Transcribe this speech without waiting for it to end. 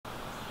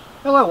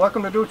Hello,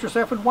 welcome to Do It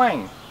Yourself with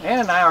Wayne. Ann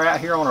and I are out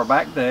here on our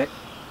back deck.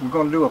 We're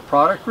going to do a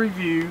product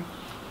review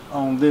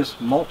on this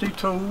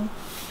multi-tool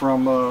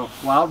from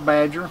Wild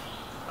Badger.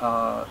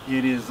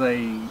 It is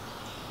a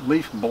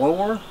leaf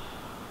blower.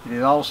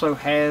 It also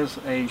has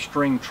a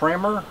string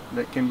trimmer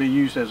that can be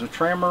used as a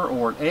trimmer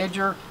or an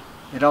edger.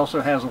 It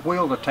also has a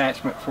wheel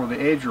attachment for the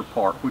edger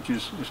part, which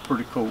is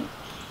pretty cool.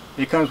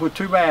 It comes with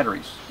 2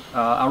 batteries.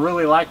 I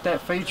really like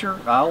that feature.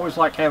 I always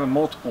like having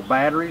multiple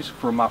batteries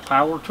for my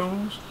power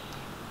tools.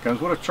 Comes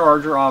with a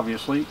charger,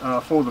 obviously,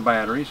 for the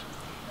batteries.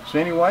 So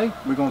anyway,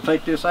 we're going to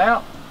take this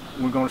out.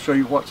 We're going to show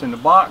you what's in the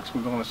box.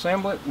 We're going to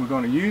assemble it. We're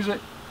going to use it.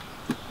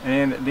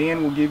 And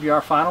then we'll give you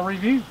our final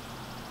review.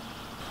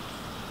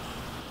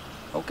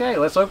 Okay,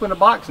 let's open the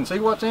box and see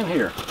what's in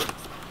here.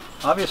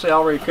 Obviously, I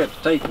already cut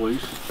the tape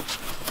loose.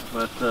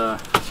 But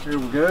here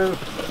we go.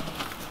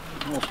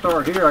 We'll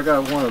start here. I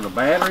got one of the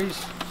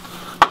batteries.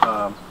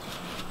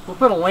 We'll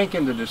put a link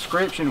in the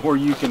description where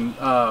you can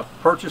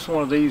purchase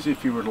one of these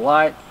if you would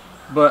like.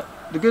 But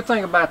the good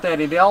thing about that,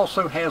 it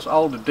also has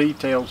all the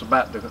details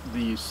about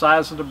the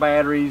size of the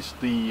batteries,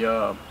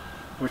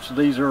 which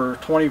these are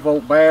 20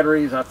 volt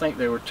batteries. I think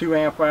they were 2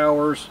 amp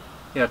hours.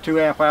 Yeah, 2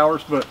 amp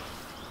hours. But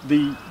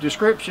the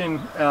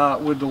description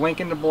with the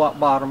link in the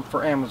bottom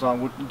for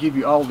Amazon would give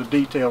you all the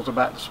details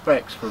about the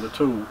specs for the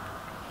tool.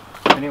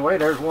 Anyway,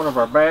 there's one of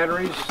our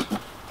batteries.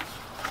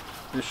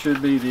 This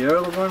should be the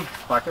other one.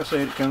 Like I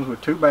said, it comes with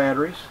 2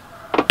 batteries.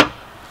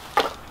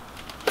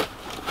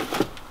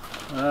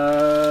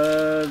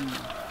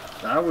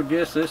 I would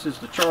guess this is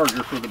the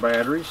charger for the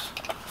batteries.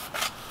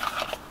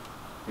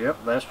 Yep,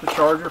 that's the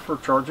charger for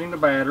charging the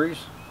batteries.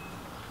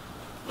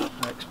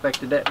 I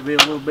expected that to be a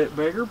little bit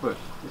bigger, but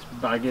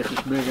I guess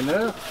it's big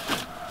enough.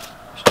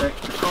 Just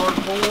extra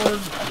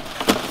cardboard.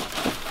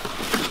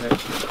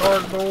 Extra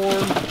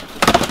cardboard.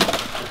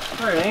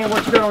 Alright, Ann,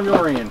 what you got on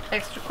your end?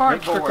 Extra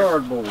cardboard. Extra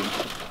cardboard.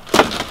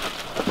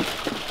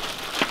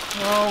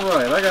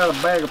 Alright, I got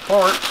a bag of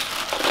parts.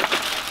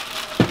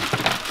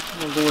 I'm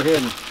going to go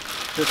ahead and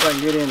see if I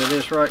can get into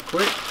this right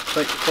quick.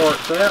 Take the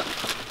parts out.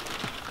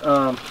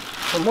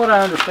 From what I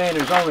understand,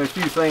 there's only a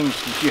few things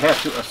that you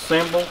have to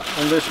assemble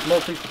on this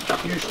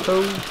multi-use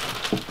tool.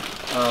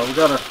 We've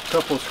got a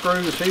couple of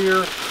screws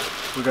here.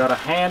 We've got a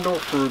handle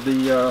for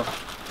the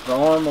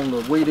arm on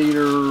the weed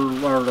eater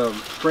or the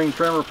string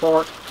trimmer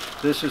part.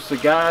 This is the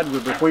guide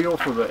with the wheel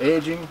for the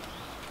edging.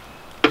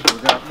 So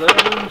we've got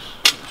those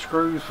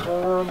screws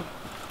for them.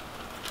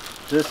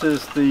 This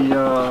is the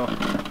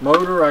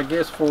motor, I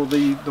guess, for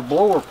the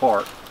blower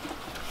part.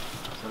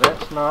 So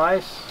that's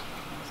nice.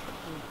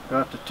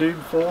 Got the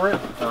tube for it.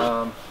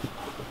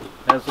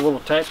 Has a little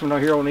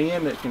attachment here on the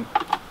end that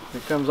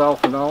comes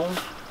off and on.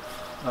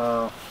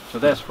 So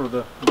that's for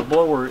the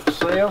blower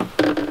itself.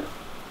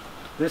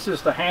 This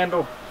is the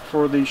handle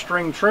for the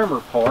string trimmer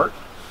part.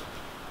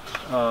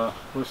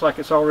 Looks like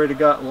it's already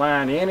got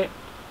line in it.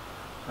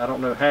 I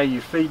don't know how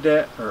you feed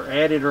that or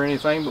add it or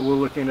anything, but we'll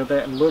look into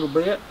that in a little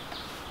bit.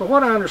 But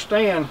what I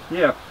understand,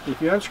 yeah, if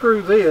you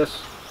unscrew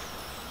this,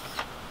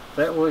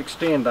 that will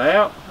extend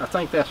out. I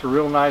think that's a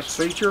real nice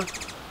feature.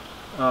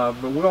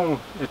 But we're going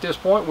to, at this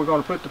point, we're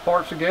going to put the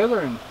parts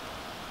together and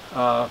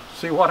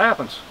see what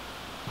happens.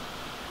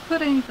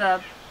 Putting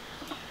the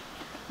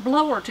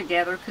blower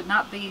together could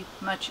not be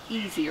much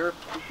easier.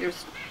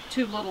 There's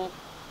 2 little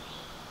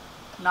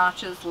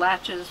notches,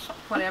 latches,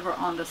 whatever,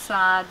 on the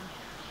side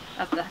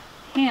of the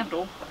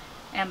handle,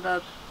 and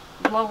the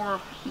blower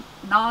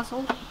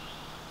nozzle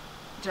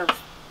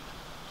just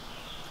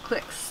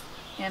clicks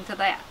into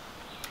that.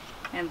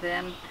 And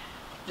then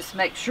just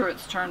make sure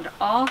it's turned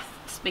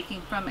off, speaking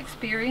from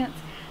experience,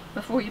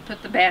 before you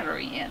put the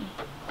battery in.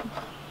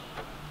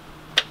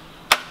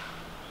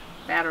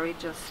 Battery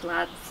just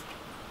slides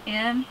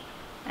in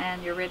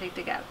and you're ready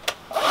to go.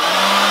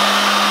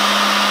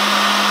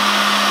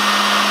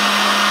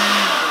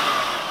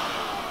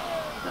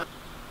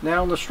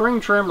 Now on the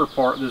string trimmer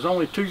part, there's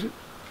only 2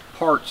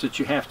 parts that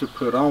you have to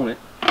put on it.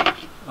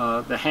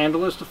 The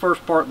handle is the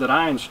first part that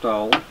I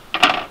installed.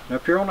 Now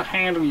up here on the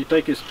handle, you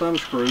take this thumb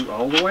screw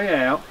all the way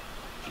out,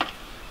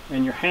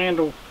 and your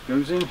handle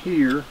goes in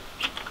here.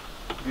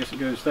 I guess it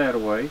goes that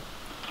way.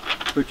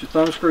 Put your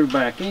thumb screw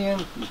back in,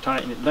 you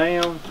tighten it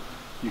down.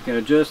 You can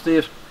adjust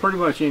this pretty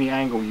much any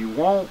angle you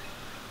want,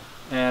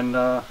 and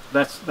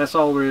that's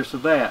all there is to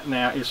that.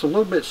 Now it's a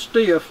little bit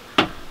stiff,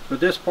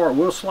 but this part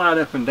will slide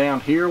up and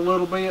down here a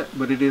little bit,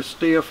 but it is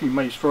stiff. You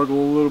may struggle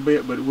a little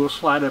bit, but it will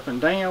slide up and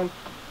down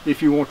if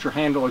you want your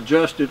handle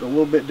adjusted a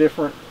little bit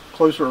different,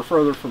 closer or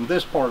further from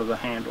this part of the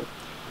handle.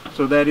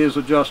 So that is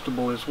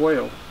adjustable as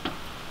well.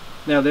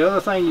 Now the other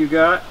thing you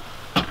got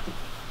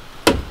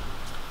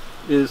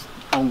is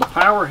on the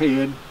power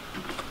head,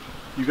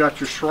 you got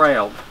your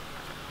shroud.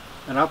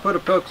 And I put a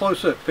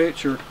close-up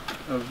picture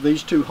of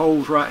these 2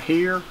 holes right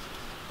here.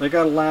 They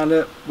got to line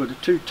up with the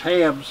 2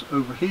 tabs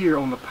over here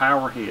on the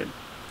power head.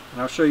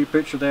 And I'll show you a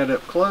picture of that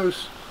up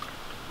close.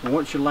 And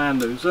once you line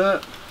those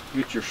up,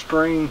 get your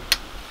string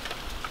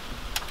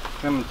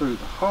coming through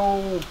the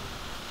hole.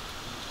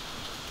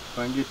 If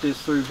I can get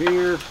this through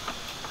here.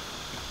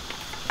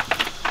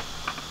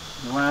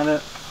 line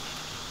up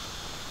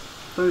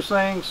those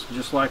things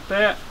just like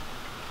that.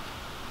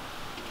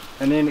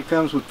 And then it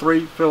comes with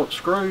 3 Phillips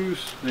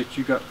screws that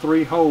you got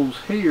 3 holes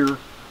here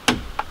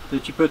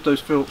that you put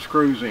those Phillips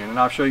screws in, and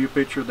I'll show you a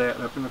picture of that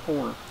up in the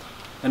corner.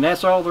 And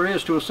that's all there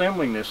is to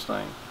assembling this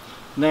thing.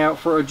 Now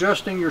for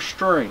adjusting your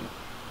string,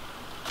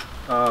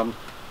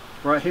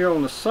 right here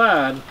on the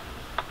side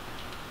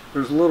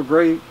there's a little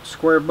gray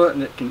square button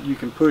that you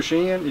can push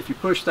in. If you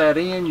push that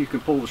in, you can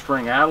pull the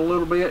string out a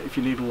little bit if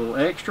you need a little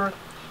extra.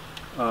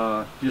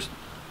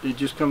 It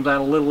just comes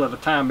out a little at a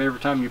time every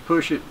time you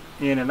push it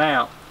in and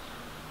out.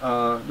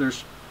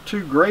 There's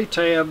 2 gray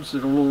tabs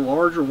that are a little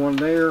larger, one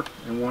there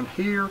and one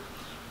here.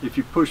 If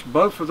you push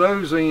both of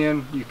those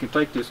in, you can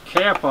take this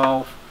cap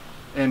off,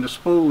 and the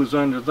spool is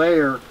under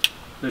there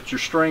that your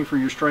string for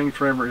your string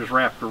trimmer is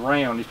wrapped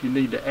around if you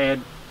need to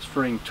add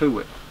string to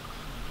it.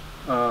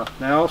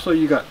 Now also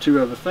you got 2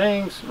 other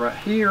things right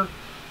here.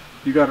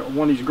 You got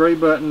one of these gray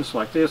buttons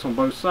like this on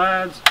both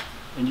sides,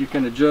 and you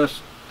can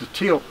adjust the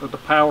tilt of the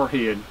power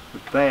head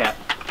with that.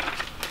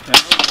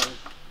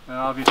 And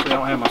obviously I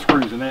don't have my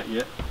screws in that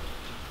yet.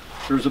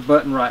 There's a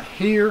button right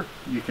here.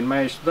 You can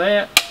mash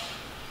that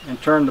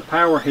and turn the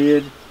power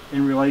head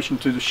in relation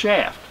to the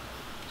shaft.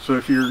 So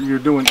if you're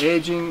doing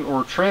edging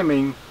or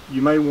trimming,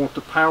 you may want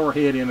the power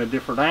head in a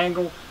different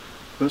angle,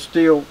 but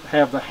still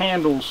have the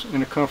handles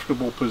in a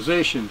comfortable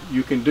position.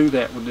 You can do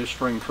that with this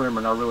string trimmer,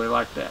 and I really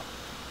like that.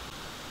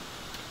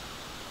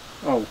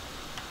 Oh,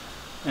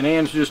 and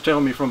Ann's just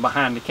telling me from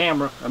behind the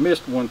camera, I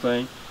missed one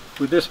thing.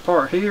 With this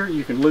part here,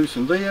 you can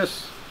loosen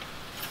this,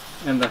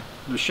 and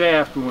the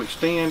shaft will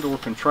extend or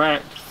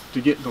contract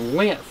to get the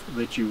length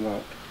that you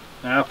want.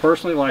 Now I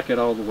personally like it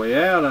all the way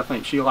out. I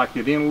think she liked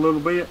it in a little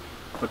bit,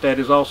 but that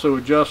is also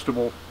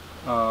adjustable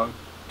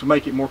to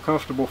make it more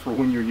comfortable for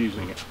when you're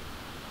using it.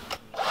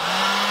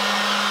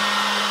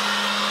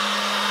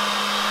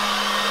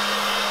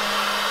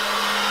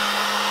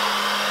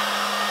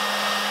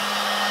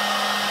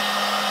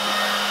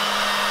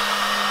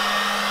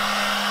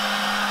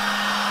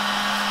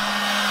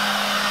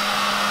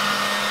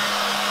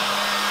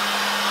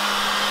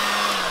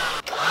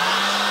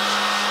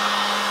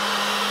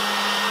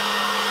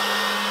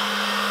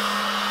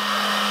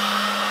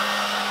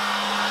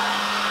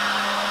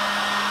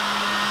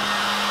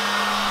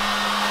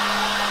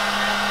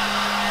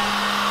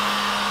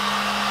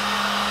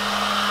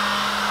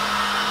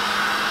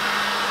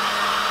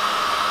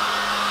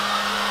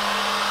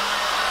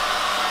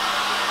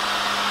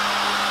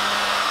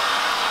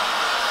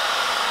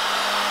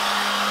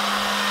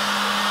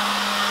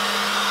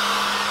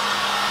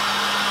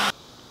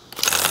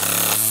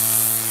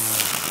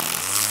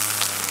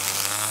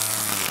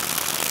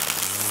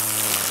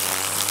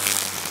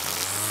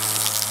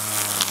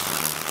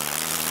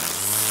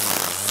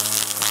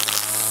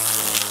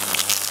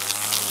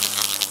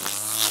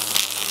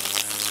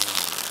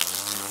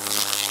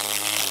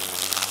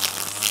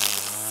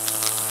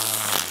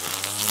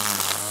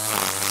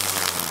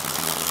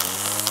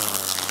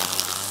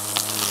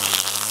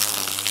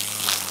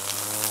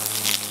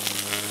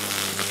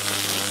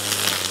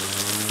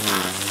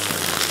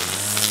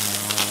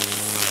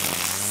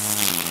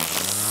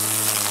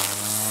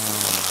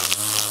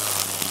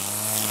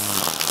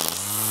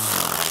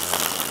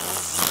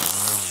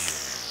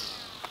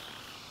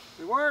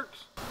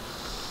 Works.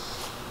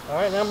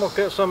 Alright, now I'm going to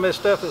cut some of this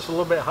stuff that's a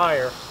little bit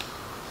higher.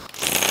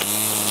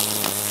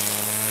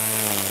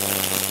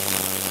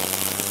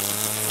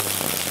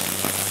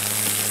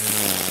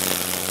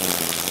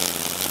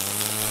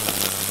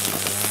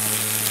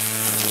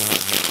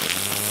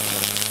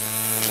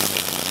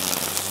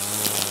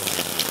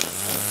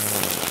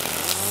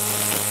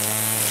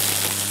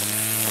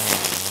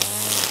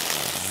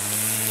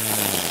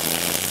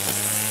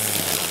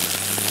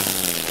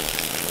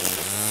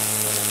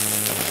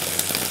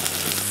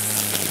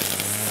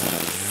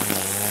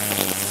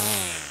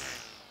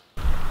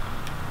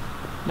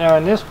 Now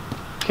in this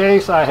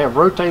case I have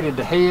rotated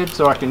the head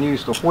so I can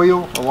use the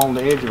wheel along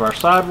the edge of our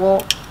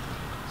sidewalk.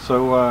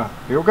 So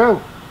here we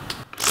go.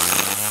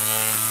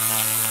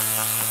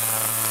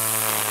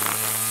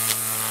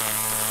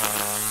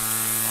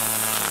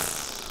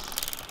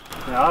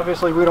 Now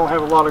obviously we don't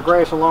have a lot of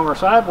grass along our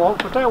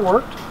sidewalk, but that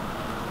worked.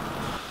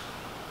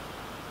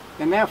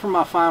 And now for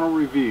my final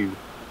review.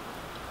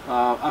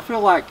 I feel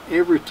like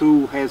every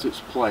tool has its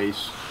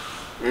place.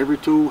 Every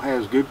tool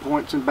has good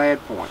points and bad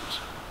points.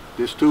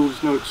 This tool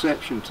is no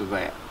exception to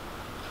that.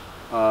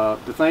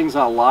 The things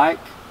I like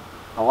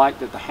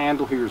that the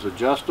handle here is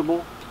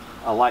adjustable.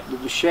 I like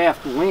that the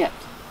shaft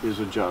length is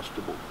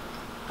adjustable.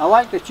 I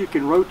like that you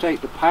can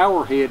rotate the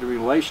power head in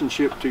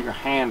relationship to your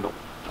handle.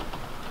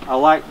 I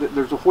like that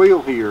there's a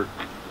wheel here.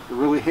 It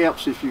really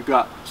helps if you've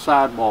got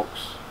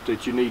sidewalks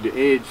that you need to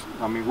edge.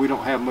 I mean, we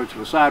don't have much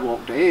of a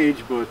sidewalk to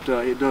edge, but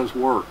it does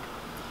work.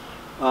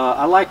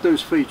 I like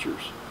those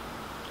features.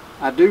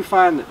 I do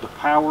find that the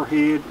power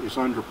head is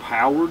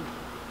underpowered.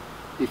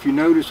 If you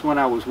notice when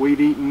I was weed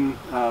eating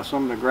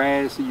some of the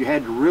grass, you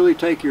had to really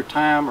take your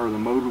time or the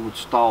motor would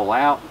stall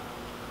out.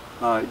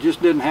 It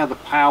just didn't have the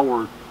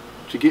power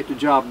to get the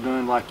job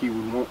done like you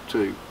would want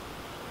to.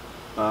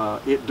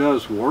 It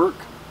does work.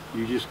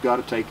 You just got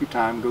to take your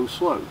time and go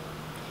slow.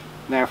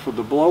 Now for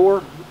the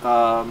blower,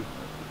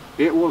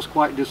 it was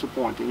quite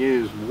disappointing. It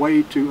is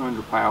way too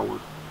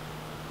underpowered.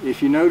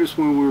 If you notice,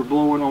 when we were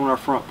blowing on our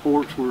front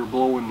porch, we were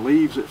blowing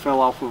leaves that fell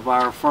off of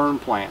our fern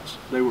plants.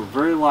 They were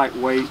very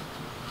lightweight.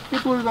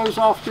 It blew those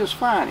off just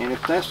fine, and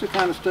if that's the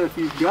kind of stuff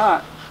you've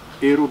got,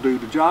 it'll do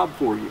the job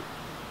for you.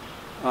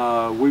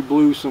 We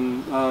blew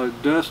some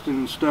dust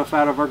and stuff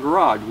out of our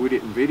garage. We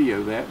didn't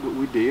video that, but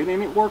we did,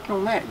 and it worked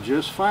on that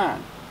just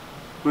fine.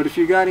 But if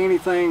you got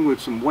anything with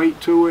some weight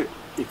to it,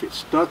 if it's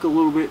stuck a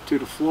little bit to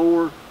the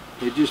floor,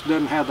 it just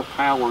doesn't have the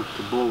power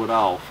to blow it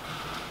off.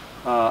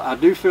 I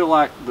do feel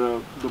like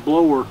the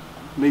blower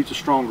needs a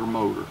stronger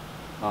motor.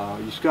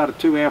 It's got a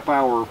 2 amp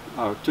hour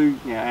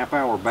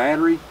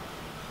battery.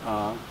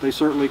 They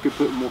certainly could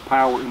put more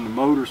power in the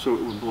motor so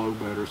it would blow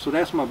better. So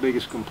that's my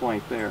biggest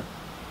complaint there.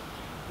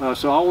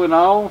 So all in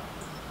all,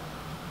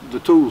 the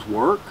tools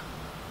work,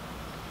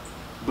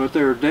 but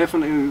they're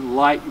definitely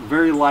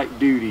very light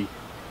duty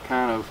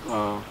kind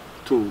of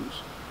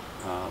tools.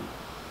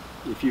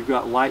 If you've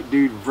got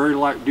very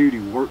light duty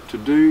work to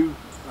do,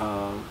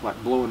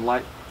 like blowing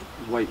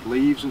lightweight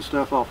leaves and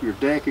stuff off your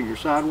deck and your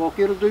sidewalk,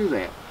 it'll do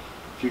that.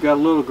 If you've got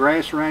a little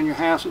grass around your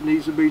house that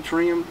needs to be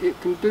trimmed, it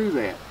can do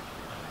that.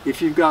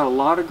 If you've got a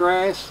lot of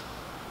grass,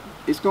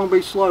 it's going to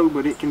be slow,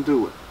 but it can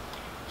do it.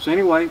 So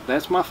anyway,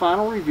 that's my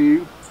final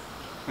review.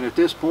 And at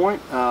this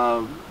point,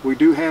 we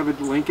do have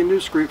a link in the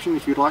description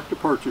if you'd like to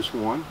purchase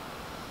one.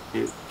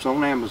 It's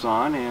on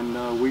Amazon,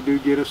 and we do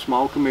get a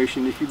small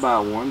commission if you buy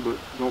one, but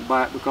don't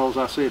buy it because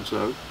I said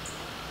so.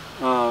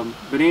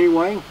 But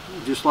anyway,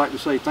 I'd just like to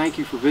say thank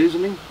you for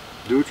visiting.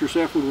 Do it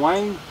yourself with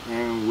Wayne,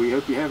 and we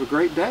hope you have a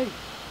great day.